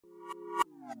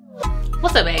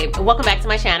What's up, babe? Welcome back to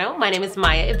my channel. My name is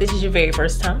Maya, if this is your very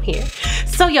first time here.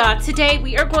 So y'all, today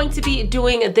we are going to be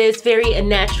doing this very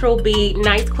natural beat,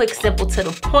 nice, quick, simple, to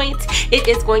the point. It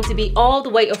is going to be all the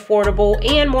way affordable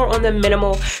and more on the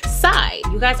minimal side.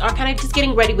 You guys are kind of just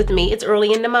getting ready with me. It's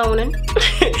early in the morning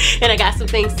and I got some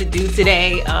things to do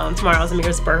today. Tomorrow's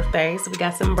Amir's birthday, so we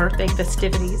got some birthday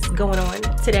festivities going on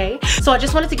today. So I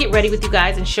just wanted to get ready with you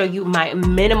guys and show you my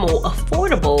minimal,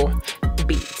 affordable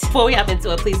beat. Before we hop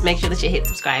into it, please make sure that you hit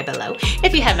subscribe below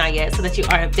if you have not yet, so that you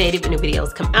are updated when new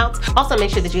videos come out. Also,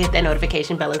 make sure that you hit that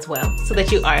notification bell as well, so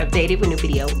that you are updated when new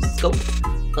videos go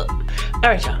up. All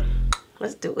right, y'all,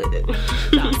 let's do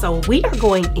it. So we are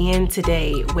going in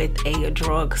today with a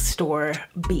drugstore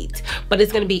beat, but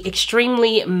it's gonna be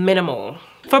extremely minimal.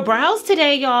 For brows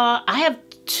today, y'all, I have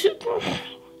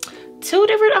two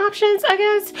different options, I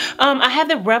guess. I have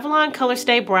the Revlon Color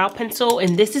Stay Brow Pencil,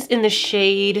 and this is in the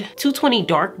shade 220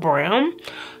 Dark Brown.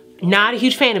 Not a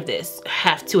huge fan of this,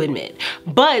 have to admit.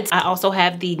 But I also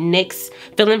have the NYX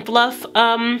Fill and Fluff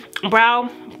brow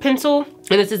pencil,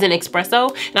 and this is an espresso,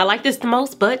 and I like this the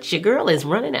most, but your girl is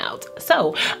running out.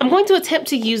 So I'm going to attempt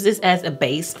to use this as a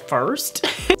base first,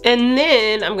 and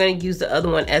then I'm going to use the other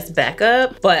one as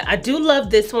backup. But I do love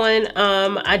this one.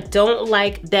 I don't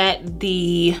like that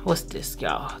what's this,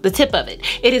 y'all? The tip of it.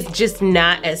 It is just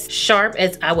not as sharp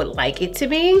as I would like it to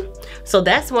be. So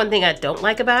that's one thing I don't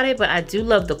like about it, but I do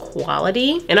love the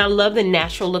quality, and I love the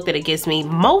natural look that it gives me.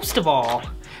 Most of all,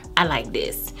 I like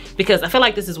this because I feel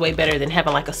like this is way better than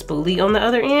having like a spoolie on the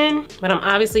other end. But I'm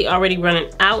obviously already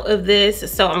running out of this,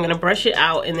 so I'm gonna brush it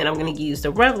out, and then I'm gonna use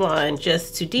the Revlon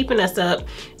just to deepen us up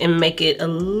and make it a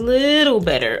little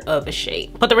better of a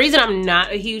shade. But the reason I'm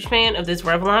not a huge fan of this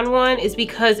Revlon one is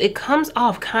because it comes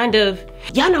off kind of,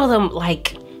 y'all know them,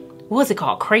 like, what's it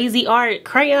called? Crazy art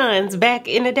crayons back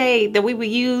in the day that we would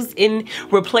use in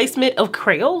replacement of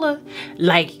Crayola.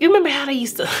 Like, you remember how they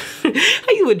used to, how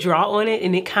you would draw on it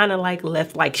and it kind of like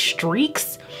left like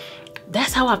streaks?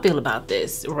 That's how I feel about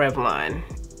this Revlon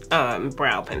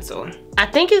brow pencil. I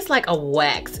think it's like a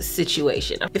wax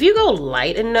situation. If you go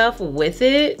light enough with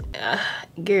it,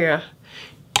 girl,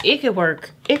 it could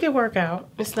work. It could work out.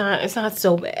 It's not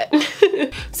so bad.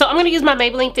 So I'm gonna use my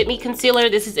Maybelline Fit Me concealer.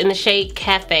 This is in the shade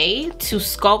Cafe to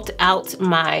sculpt out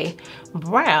my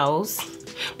brows.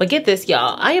 But get this,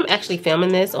 y'all, I am actually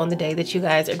filming this on the day that you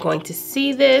guys are going to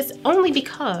see this, only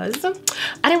because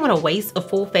I didn't want to waste a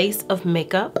full face of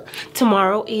makeup.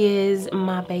 Tomorrow is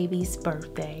my baby's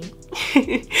birthday.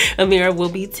 Amira will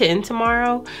be 10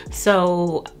 tomorrow,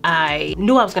 so I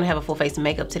knew I was gonna have a full face of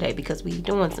makeup today because we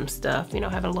doing some stuff, you know,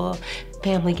 having a little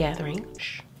family gathering.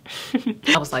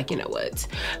 I was like, you know what,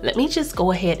 let me just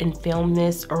go ahead and film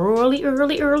this early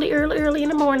in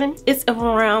the morning. It's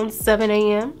around 7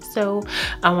 a.m. so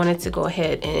I wanted to go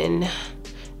ahead and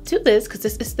do this because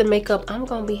this is the makeup I'm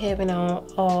gonna be having on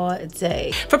all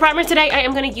day. For primer today, I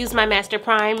am gonna use my Master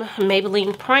Prime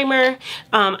Maybelline primer.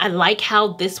 I like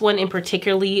how this one in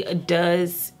particularly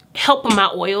does help my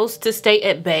oils to stay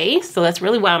at bay, so that's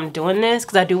really why I'm doing this,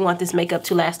 because I do want this makeup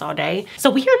to last all day. So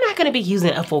we are not going to be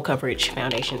using a full coverage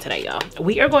foundation today, y'all.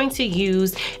 We are going to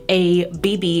use a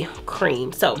BB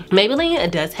cream. So Maybelline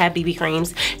does have BB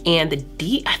creams, and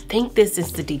I think this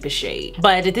is the deepest shade,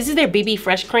 but this is their BB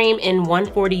Fresh Cream in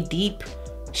 140 Deep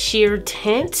Sheer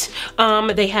Tint.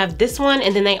 They have this one,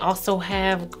 and then they also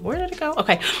have, where did it go?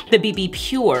 Okay, the BB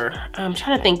Pure. I'm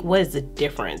trying to think, what is the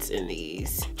difference in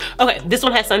these? Okay, this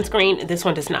one has sunscreen, this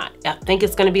one does not. I think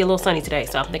it's gonna be a little sunny today,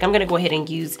 so I think I'm gonna go ahead and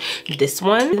use this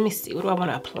one. Let me see, what do I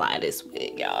wanna apply this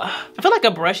with, y'all? I feel like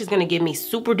a brush is gonna give me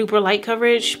super duper light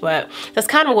coverage, but that's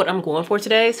kind of what I'm going for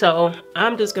today, so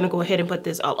I'm just gonna go ahead and put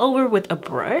this all over with a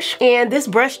brush. And this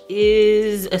brush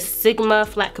is a Sigma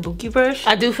flat kabuki brush.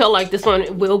 I do feel like this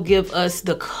one will give us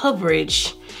the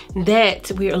coverage that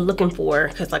we are looking for,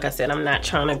 because like I said, I'm not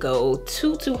trying to go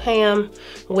too ham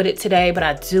with it today, but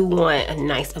I do want a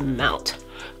nice amount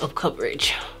of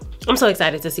coverage. I'm so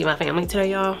excited to see my family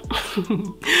today, y'all.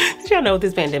 Y'all know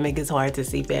this pandemic is hard to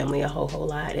see family a whole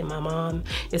lot, and my mom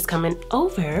is coming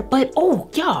over. But oh,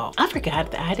 y'all, I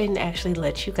forgot that I didn't actually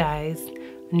let you guys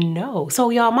know. So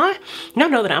y'all, y'all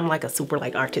know that I'm like a super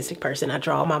like artistic person. I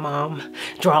draw, my mom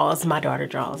draws, my daughter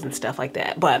draws and stuff like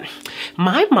that. But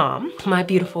my mom, my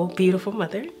beautiful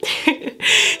mother,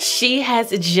 she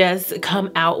has just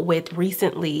come out with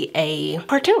recently a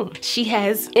cartoon. She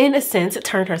has, in a sense,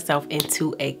 turned herself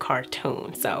into a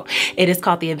cartoon. So it is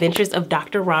called The Adventures of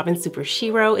Dr. Robin Super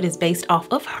Shiro. It is based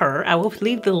off of her. I will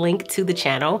leave the link to the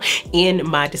channel in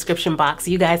my description box.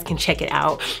 You guys can check it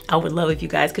out. I would love if you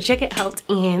guys could check it out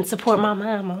and support my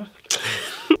mama.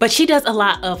 But she does a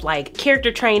lot of like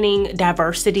character training,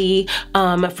 diversity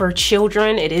for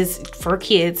children. It is for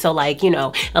kids, so like, you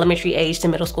know, elementary age to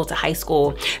middle school to high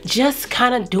school, just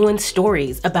kind of doing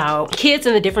stories about kids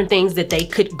and the different things that they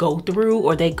could go through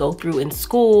or they go through in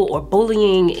school, or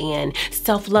bullying and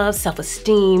self-love,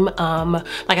 self-esteem,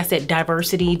 like I said,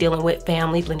 diversity, dealing with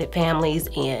family, blended families,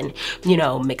 and, you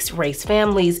know, mixed race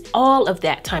families, all of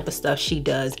that type of stuff she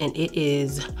does, and it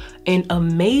is an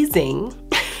amazing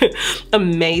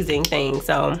amazing thing.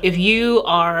 So if you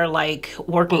are like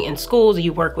working in schools,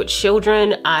 you work with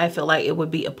children, I feel like it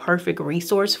would be a perfect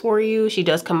resource for you. She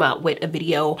does come out with a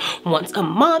video once a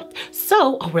month.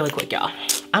 So really quick, y'all,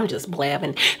 I'm just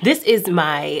blabbing. This is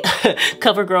my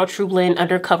CoverGirl True Blend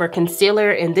Undercover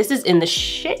Concealer, and this is in the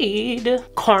shade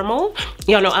Caramel.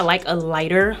 Y'all know I like a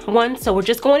lighter one, so we're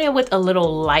just going in with a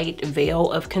little light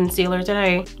veil of concealer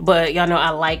today. But y'all know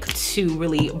I like to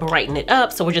really brighten it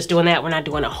up, so we're just doing that. We're not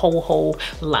doing a whole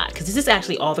lot, because this is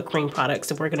actually all the cream products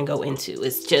that we're gonna go into.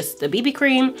 It's just the BB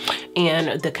cream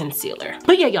and the concealer.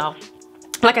 But yeah, y'all,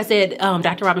 like I said,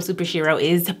 Dr. Robin Superhero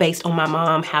is based on my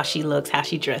mom, how she looks, how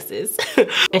she dresses.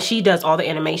 And she does all the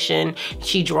animation,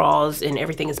 she draws, and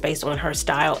everything is based on her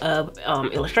style of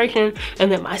illustration.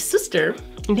 And then my sister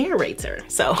narrates her.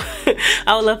 So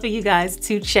I would love for you guys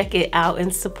to check it out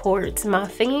and support my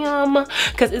fam,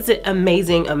 because it's an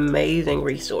amazing, amazing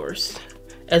resource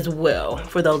as well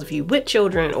for those of you with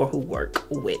children or who work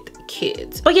with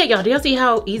kids. But yeah, y'all, do y'all see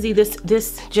how easy this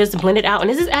just blended out? And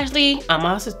this is actually, I'm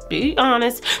also be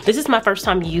honest, this is my first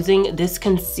time using this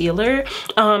concealer,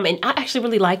 and I actually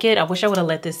really like it. I wish I would have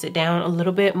let this sit down a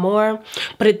little bit more,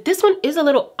 but this one is a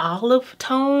little olive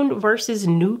tone versus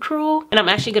neutral, and I'm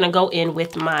actually gonna go in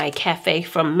with my Cafe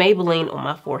from Maybelline on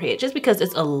my forehead, just because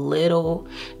it's a little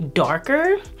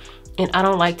darker. And I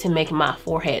don't like to make my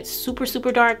forehead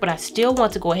super dark, but I still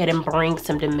want to go ahead and bring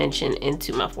some dimension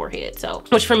into my forehead. So,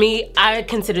 which for me, I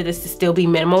consider this to still be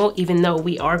minimal, even though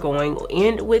we are going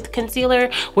in with concealer.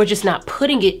 We're just not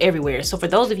putting it everywhere. So for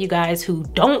those of you guys who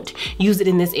don't use it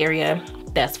in this area,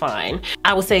 that's fine.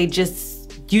 I would say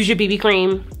just use your BB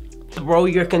cream, throw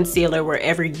your concealer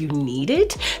wherever you need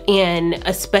it, and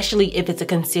especially if it's a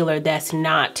concealer that's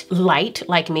not light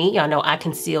like me. Y'all know I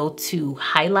conceal to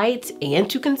highlight and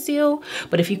to conceal,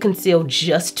 but if you conceal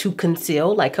just to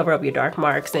conceal, like cover up your dark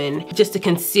marks and just to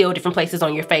conceal different places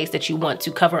on your face that you want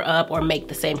to cover up or make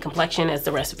the same complexion as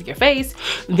the rest of your face,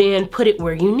 then put it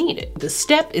where you need it. The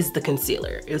step is the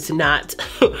concealer. It's not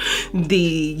the,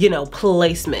 you know,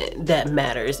 placement that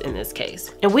matters in this case.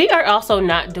 And we are also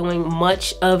not doing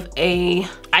much of a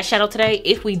eyeshadow today,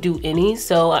 if we do any,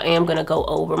 so I am gonna go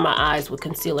over my eyes with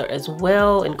concealer as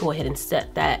well and go ahead and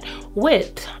set that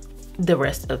with the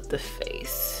rest of the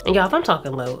face. And y'all, if I'm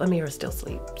talking low, Amira's still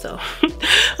asleep, so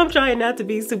I'm trying not to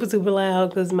be super loud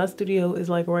because my studio is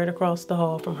like right across the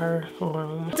hall from her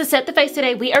room. To set the face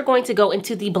today, we are going to go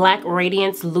into the Black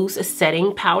Radiance Loose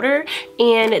Setting Powder,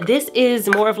 and this is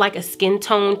more of like a skin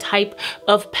tone type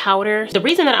of powder. The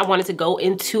reason that I wanted to go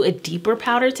into a deeper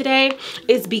powder today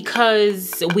is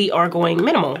because we are going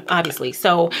minimal, obviously.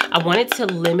 So I wanted to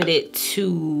limit it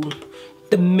to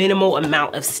the minimal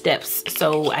amount of steps,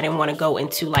 so I didn't want to go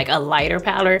into like a lighter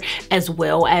powder as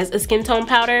well as a skin tone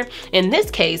powder. In this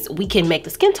case, we can make the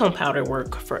skin tone powder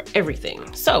work for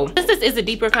everything. So since this is a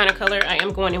deeper kind of color, I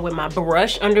am going in with my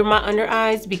brush under my under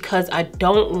eyes because I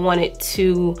don't want it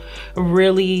to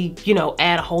really, you know,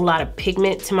 add a whole lot of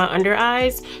pigment to my under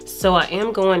eyes. So I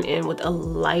am going in with a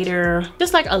lighter,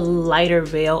 just like a lighter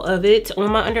veil of it on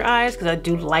my under eyes, because I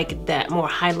do like that more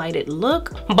highlighted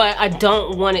look, but I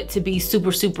don't want it to be super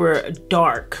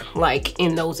dark like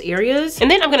in those areas.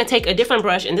 And then I'm gonna take a different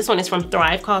brush, and this one is from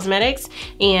Thrive Cosmetics,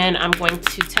 and I'm going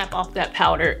to tap off that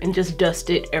powder and just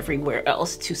dust it everywhere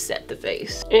else to set the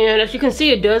face. And as you can see,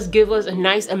 it does give us a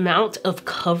nice amount of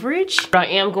coverage. But I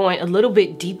am going a little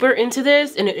bit deeper into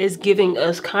this, and it is giving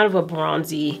us kind of a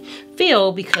bronzy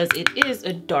feel because it is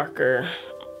a darker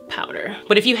powder.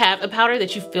 But if you have a powder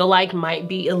that you feel like might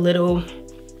be a little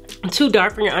too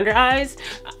dark for your under eyes,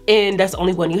 and that's the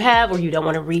only one you have, or you don't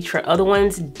want to reach for other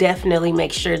ones, definitely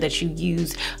make sure that you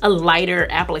use a lighter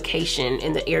application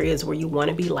in the areas where you want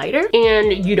to be lighter,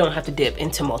 and you don't have to dip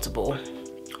into multiple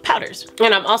powders.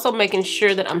 And I'm also making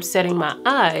sure that I'm setting my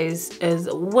eyes as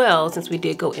well, since we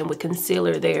did go in with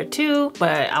concealer there too,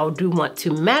 but I do want to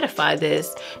mattify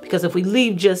this, because if we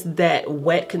leave just that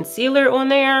wet concealer on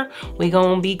there, we're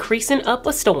gonna be creasing up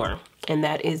a storm. and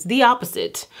that is the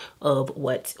opposite of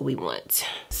what we want.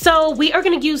 So we are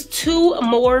gonna use 2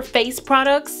 more face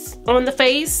products on the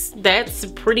face. That's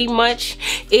pretty much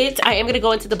it. I am gonna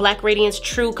go into the Black Radiance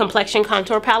True Complexion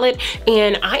Contour Palette,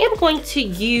 and I am going to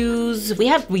use,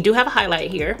 we do have a highlight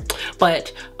here,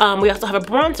 but we also have a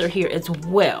bronzer here as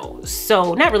well.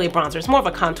 So not really a bronzer, it's more of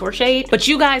a contour shade, but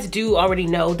you guys do already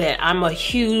know that I'm a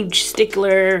huge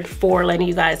stickler for letting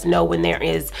you guys know when there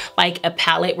is like a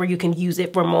palette where you can use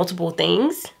it for multiple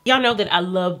things. Y'all know that I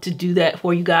love to do that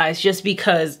for you guys, just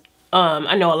because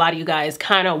I know a lot of you guys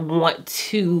kind of want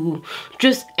to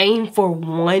just aim for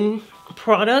one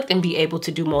product and be able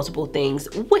to do multiple things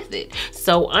with it.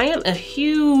 So I am a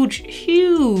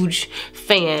huge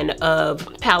fan of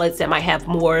palettes that might have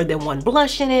more than one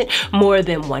blush in it, more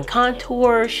than one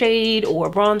contour shade or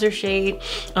bronzer shade.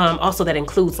 Also that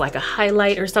includes like a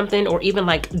highlight or something, or even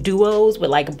like duos with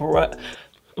like brushes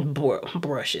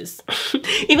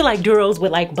even like duos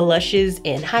with like blushes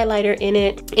and highlighter in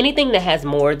it. Anything that has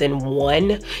more than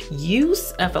one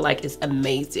use, I feel like is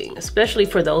amazing, especially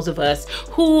for those of us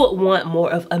who want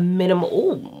more of a minimal.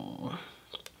 Ooh,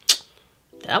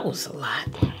 that was a lot.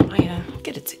 Oh yeah,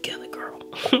 get it together, girl.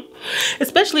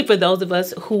 Especially for those of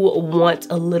us who want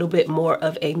a little bit more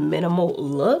of a minimal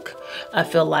look, I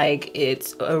feel like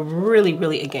it's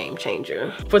really a game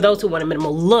changer. For those who want a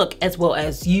minimal look as well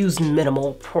as use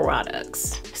minimal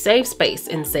products. Saves space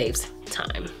and saves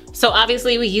time. So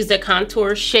obviously we use the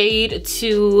contour shade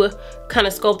to kind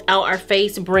of sculpt out our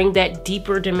face, bring that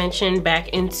deeper dimension back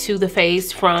into the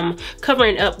face from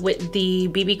covering up with the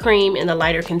BB cream and the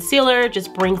lighter concealer.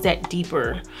 Just brings that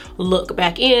deeper look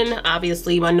back in.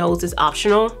 Obviously my nose is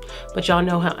optional, but y'all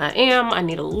know how I am. I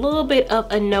need a little bit of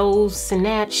a nose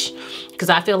snatch because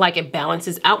I feel like it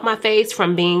balances out my face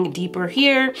from being deeper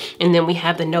here, and then we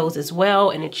have the nose as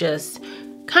well, and it just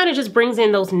kind of just brings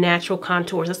in those natural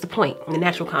contours. That's the point, the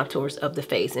natural contours of the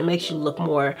face. It makes you look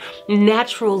more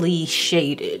naturally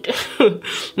shaded.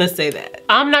 Let's say that.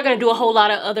 I'm not gonna do a whole lot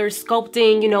of other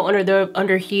sculpting, you know,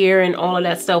 under here and all of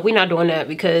that stuff. We're not doing that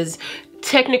because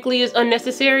technically it's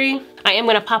unnecessary. I am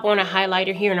gonna pop on a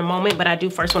highlighter here in a moment, but I do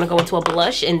first wanna go into a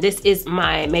blush, and this is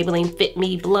my Maybelline Fit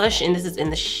Me blush, and this is in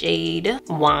the shade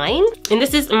Wine. And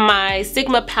this is my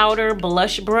Sigma Powder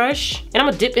blush brush. And I'm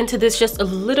gonna dip into this just a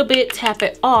little bit, tap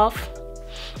it off,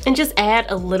 and just add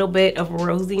a little bit of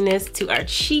rosiness to our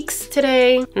cheeks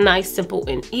today. Nice, simple,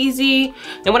 and easy.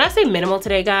 And when I say minimal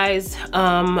today, guys,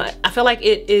 I feel like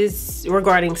it is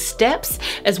regarding steps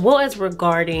as well as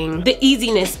regarding the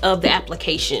easiness of the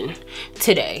application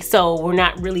today. So we're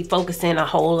not really focusing a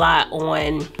whole lot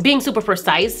on being super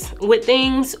precise with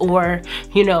things, or,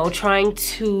 you know, trying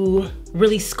to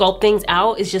really sculpt things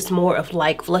out. It's just more of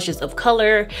like flushes of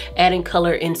color, adding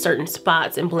color in certain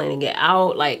spots and blending it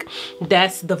out. Like,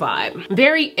 that's the vibe.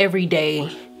 Very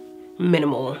everyday,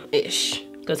 minimal-ish.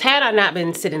 Because had I not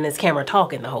been sitting in this camera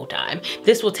talking the whole time,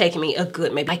 this will take me a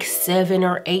good maybe like 7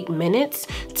 or 8 minutes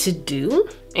to do.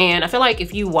 And I feel like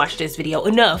if you watch this video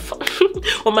enough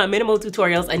or my minimal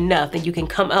tutorials enough, then you can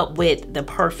come up with the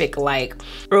perfect like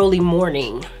early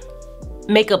morning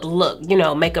makeup look, you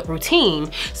know, makeup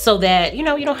routine, so that, you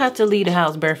know, you don't have to leave the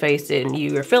house barefaced and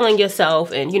you're feeling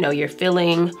yourself and, you know, you're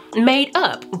feeling made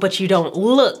up, but you don't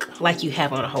look like you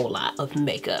have on a whole lot of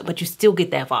makeup, but you still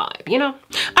get that vibe, you know?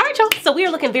 All right, y'all, so we are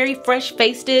looking very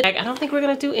fresh-faced. I don't think we're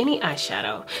gonna do any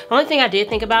eyeshadow. The only thing I did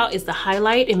think about is the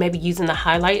highlight, and maybe using the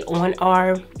highlight on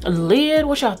our lid.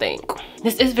 What y'all think?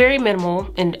 This is very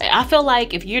minimal, and I feel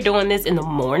like if you're doing this in the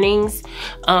mornings,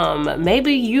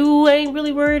 maybe you ain't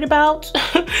really worried about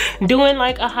doing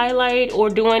like a highlight or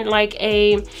doing like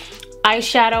a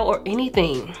eyeshadow or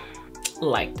anything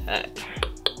like that.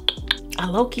 I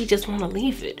low-key just want to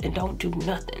leave it and don't do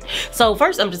nothing. So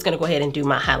first I'm just gonna go ahead and do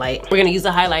my highlight. We're gonna use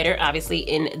a highlighter obviously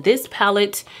in this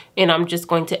palette, and I'm just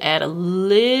going to add a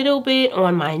little bit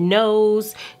on my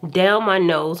nose, down my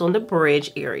nose on the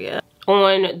bridge area,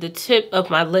 on the tip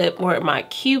of my lip where my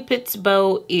Cupid's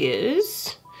bow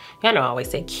is. Y'all know I always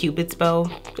say Cupid's bow.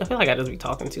 I feel like I just be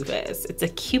talking too fast. It's a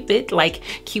Cupid, like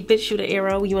Cupid shoot an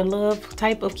arrow, you in love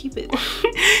type of Cupid.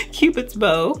 Cupid's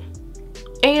bow.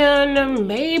 And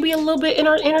maybe a little bit in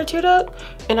our inner tear duct.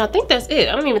 And I think that's it.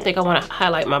 I don't even think I want to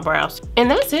highlight my brows.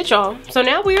 And that's it, y'all. So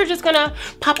now we are just gonna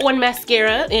pop on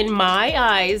mascara. In my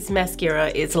eyes, mascara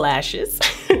is lashes.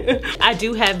 I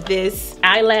do have this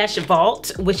eyelash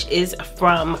vault, which is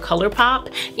from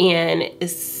Colourpop, and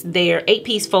it's their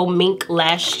 8-piece faux mink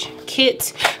lash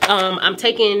kit. I'm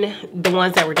taking the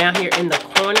ones that were down here in the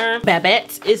corner.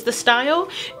 Babette is the style,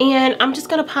 and I'm just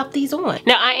gonna pop these on.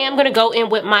 Now I am gonna go in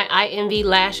with my INV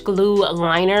Lash Glue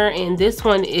liner, and this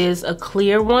one is a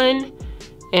clear one.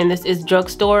 and this is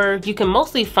drugstore. You can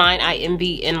mostly find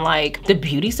IMV in like the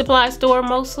beauty supply store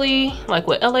mostly, like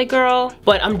with LA Girl.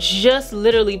 But I'm just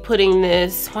literally putting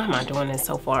this, why am I doing this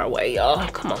so far away, y'all?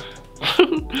 Come on.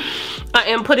 I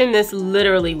am putting this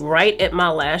literally right at my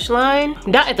lash line,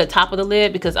 not at the top of the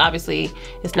lid because obviously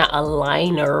it's not a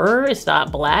liner, it's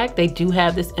not black. They do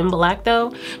have this in black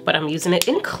though, but I'm using it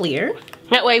in clear.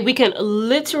 That way we can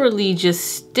literally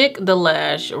just stick the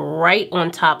lash right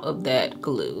on top of that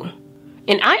glue.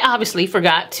 And I obviously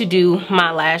forgot to do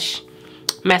my lash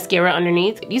mascara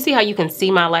underneath. You see how you can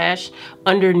see my lash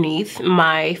underneath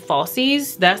my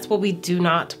falsies? That's what we do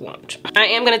not want. I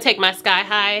am gonna take my Sky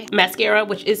High mascara,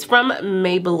 which is from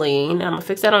Maybelline. I'm gonna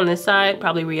fix that on this side,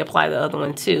 probably reapply the other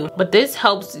one too. But this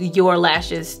helps your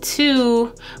lashes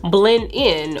to blend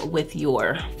in with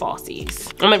your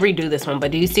falsies. I'm gonna redo this one,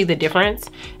 but do you see the difference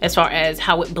as far as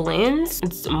how it blends?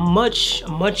 It's much,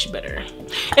 much better.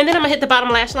 And then I'm gonna hit the bottom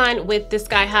lash line with the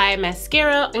Sky High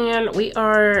mascara, and we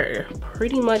are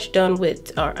pretty much done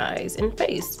with our eyes and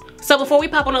face. So before we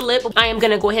pop on a lip, I am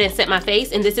gonna go ahead and set my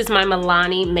face, and this is my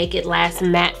Milani Make It Last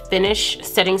Matte Finish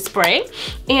Setting Spray.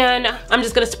 And I'm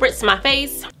just gonna spritz my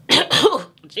face.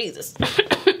 Jesus.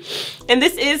 And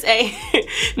this is a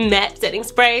matte setting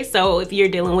spray, so if you're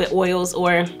dealing with oils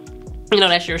or you know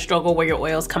that's your struggle where your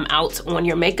oils come out on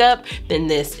your makeup, then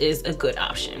this is a good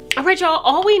option. All right, y'all,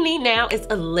 all we need now is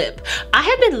a lip. I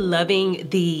have been loving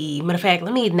the, matter of fact,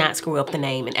 let me not screw up the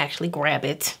name and actually grab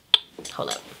it. Hold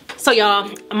up. So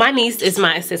y'all, my niece is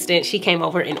my assistant. She came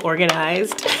over and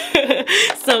organized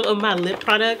some of my lip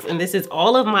products, and this is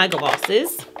all of my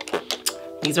glosses.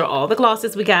 These are all the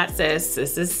glosses we got, sis.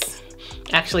 This is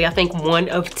actually, I think, one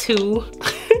of 2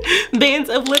 bins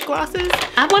of lip glosses.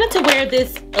 I wanted to wear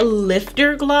this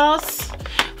lifter gloss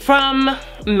from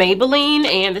Maybelline,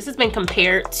 and this has been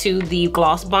compared to the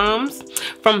gloss bombs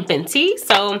from Fenty.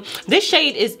 So this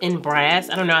shade is in brass.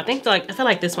 I don't know, I feel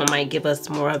like this one might give us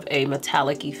more of a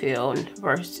metallic-y feel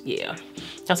versus, yeah.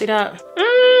 Y'all see that?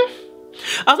 I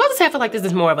was about to say I feel like this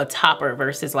is more of a topper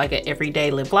versus like an everyday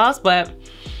lip gloss, but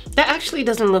that actually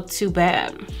doesn't look too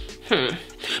bad.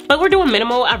 But we're doing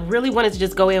minimal. I really wanted to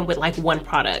just go in with like one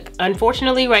product.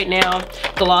 Unfortunately, right now,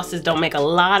 glosses don't make a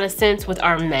lot of sense with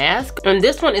our mask. And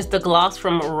this one is the gloss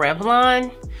from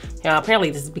Revlon. Yeah, apparently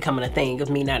this is becoming a thing of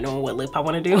me not knowing what lip I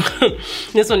want to do.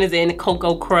 This one is in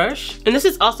Cocoa Crush. And this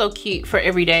is also cute for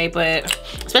every day, but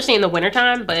especially in the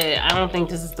wintertime, but I don't think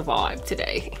this is the vibe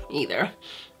today either.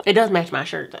 It does match my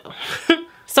shirt though.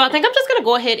 So I think I'm just gonna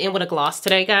go ahead in with a gloss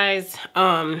today, guys.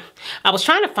 I was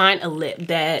trying to find a lip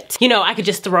that, you know, I could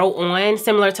just throw on,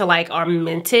 similar to like our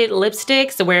Mented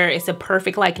lipsticks, where it's a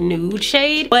perfect like nude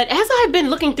shade. But as I've been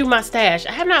looking through my stash,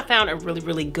 I have not found a really,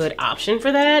 really good option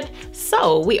for that.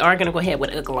 So we are gonna go ahead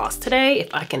with a gloss today,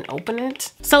 if I can open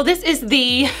it. So this is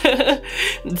the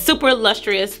Super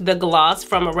Lustrous, the gloss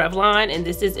from Revlon, and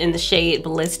this is in the shade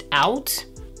Blissed Out,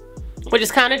 which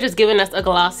is kind of just giving us a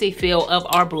glossy feel of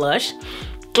our blush.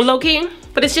 Low-key,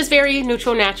 but it's just very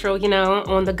neutral, natural, you know,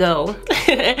 on the go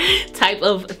type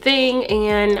of thing,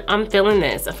 and I'm feeling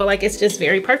this. I feel like it's just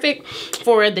very perfect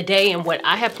for the day and what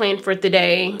I have planned for the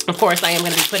day. Of course, I am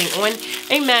going to be putting on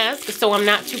a mask, so I'm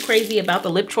not too crazy about the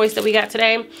lip choice that we got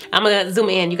today. I'm going to zoom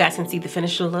in, you guys can see the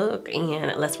finished look,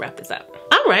 and let's wrap this up.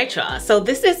 All right, y'all, so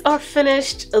this is our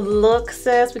finished look,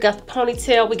 sis. We got the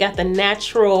ponytail, we got the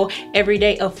natural,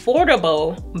 everyday,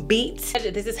 affordable beats.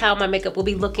 This is how my makeup will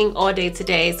be looking all day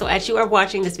today. So as you are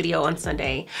watching this video on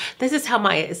Sunday, this is how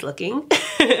Maya is looking.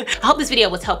 I hope this video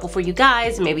was helpful for you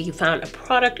guys. Maybe you found a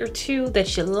product or two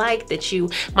that you like, that you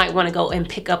might want to go and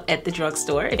pick up at the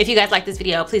drugstore. If you guys like this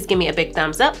video, please give me a big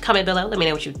thumbs up. Comment below, let me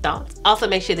know what you thought. Also,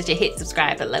 make sure that you hit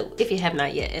subscribe below if you have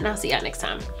not yet, and I'll see y'all next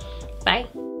time. Bye.